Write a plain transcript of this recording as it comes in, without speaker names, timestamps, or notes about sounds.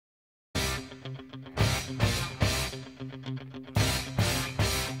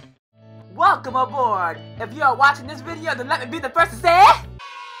Welcome aboard! If you are watching this video, then let me be the first to say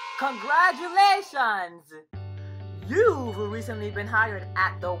congratulations! You've recently been hired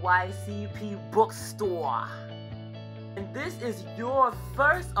at the YCP Bookstore. And this is your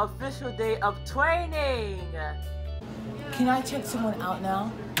first official day of training. Can I check someone out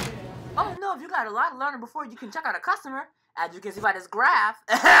now? Oh no, you got a lot to learn before you can check out a customer. As you can see by this graph,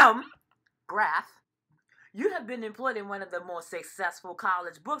 you have been employed in one of the most successful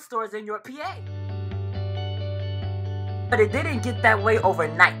college bookstores in your PA. But it didn't get that way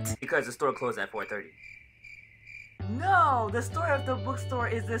overnight because the store closed at 4:30. No, the story of the bookstore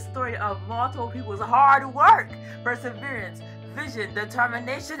is the story of multiple people's hard work, perseverance, vision,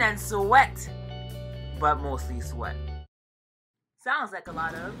 determination, and sweat. But mostly sweat. Sounds like a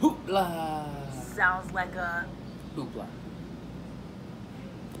lot of hoopla. Sounds like a hoopla.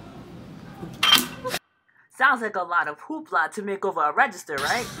 Sounds like a lot of hoopla to make over a register,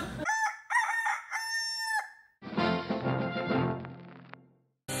 right?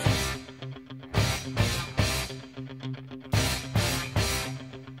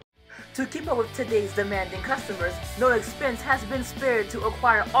 To keep up with today's demanding customers, no expense has been spared to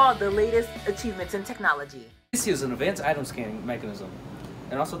acquire all the latest achievements in technology. This is an advanced item scanning mechanism,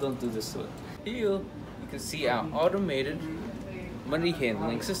 and also don't do this to it. Here you can see our automated money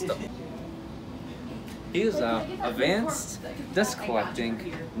handling system. Here's our advanced desk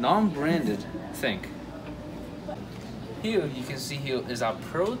collecting, non-branded thing. Here you can see here is our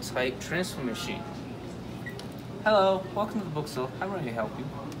prototype transfer machine. Hello, welcome to the bookstore. How may I help you?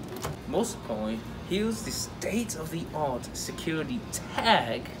 Most importantly, here's the state-of-the-art security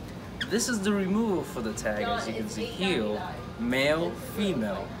tag. This is the removal for the tag, as you can see here, male,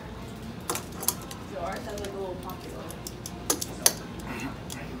 female.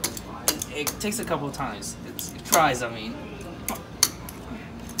 It takes a couple of times. It tries, I mean.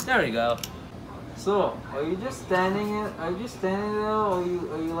 There we go. So, are you just standing there? Are you just standing there, or are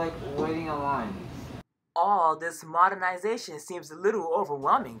you like waiting in line? All this modernization seems a little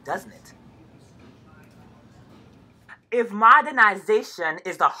overwhelming, doesn't it? If modernization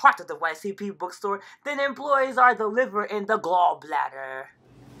is the heart of the YCP bookstore, then employees are the liver and the gallbladder.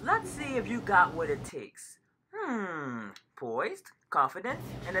 Let's see if you got what it takes. Poised, confident,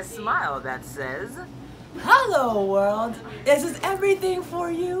 and a smile that says, "Hello, world. Is this everything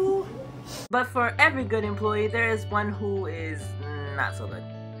for you?" But for every good employee, there is one who is not so good.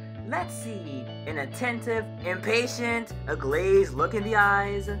 Let's see, an attentive, impatient, a glazed look in the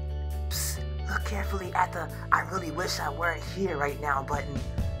eyes. Psst, look carefully at the "I really wish I weren't here right now" button.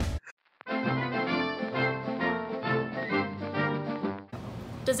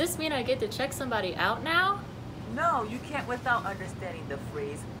 Does this mean I get to check somebody out now? No, you can't without understanding the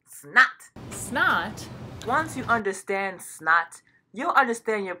phrase snot. Snot? Once you understand snot, you'll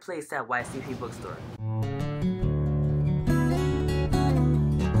understand your place at YCP Bookstore.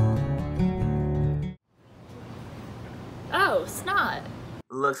 Oh, snot.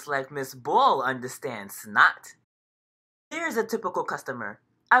 Looks like Miss Bull understands snot. Here's a typical customer.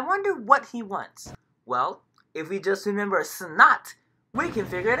 I wonder what he wants. Well, if we just remember snot, we can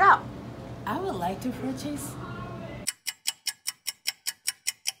figure it out. I would like to purchase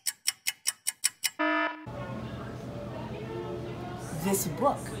this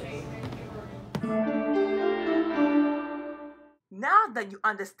book. Now that you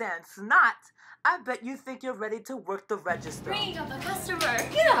understand snot, I bet you think you're ready to work the register. Bring up a customer.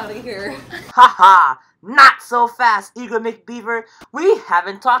 Get out of here. Haha, not so fast, Eager McBeaver. We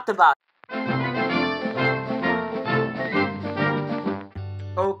haven't talked about it.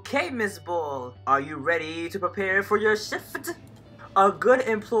 Okay, Miss Bull, are you ready to prepare for your shift? A good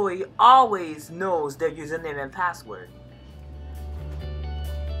employee always knows their username and password.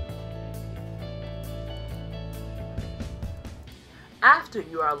 After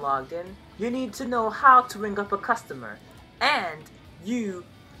you are logged in, you need to know how to ring up a customer, and you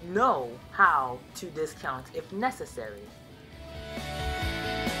know how to discount if necessary.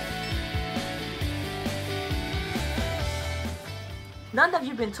 Now that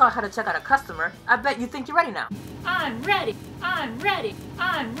you've been taught how to check out a customer, I bet you think you're ready now. I'm ready. I'm ready.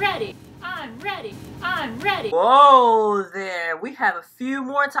 I'm ready. I'm ready. I'm ready. Whoa there, we have a few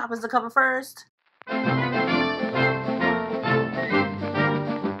more topics to cover first.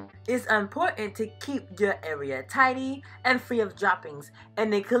 It's important to keep your area tidy and free of droppings,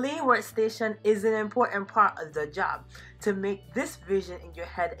 and a clean workstation is an important part of the job. To make this vision in your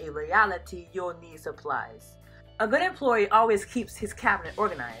head a reality, you'll need supplies. A good employee always keeps his cabinet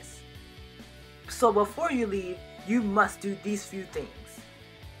organized. So before you leave, you must do these few things.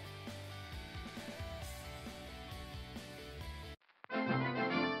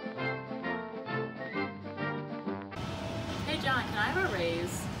 Hey John, can I have a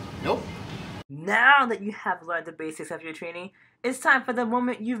raise? Nope. Now that you have learned the basics of your training, it's time for the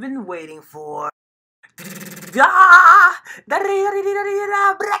moment you've been waiting for.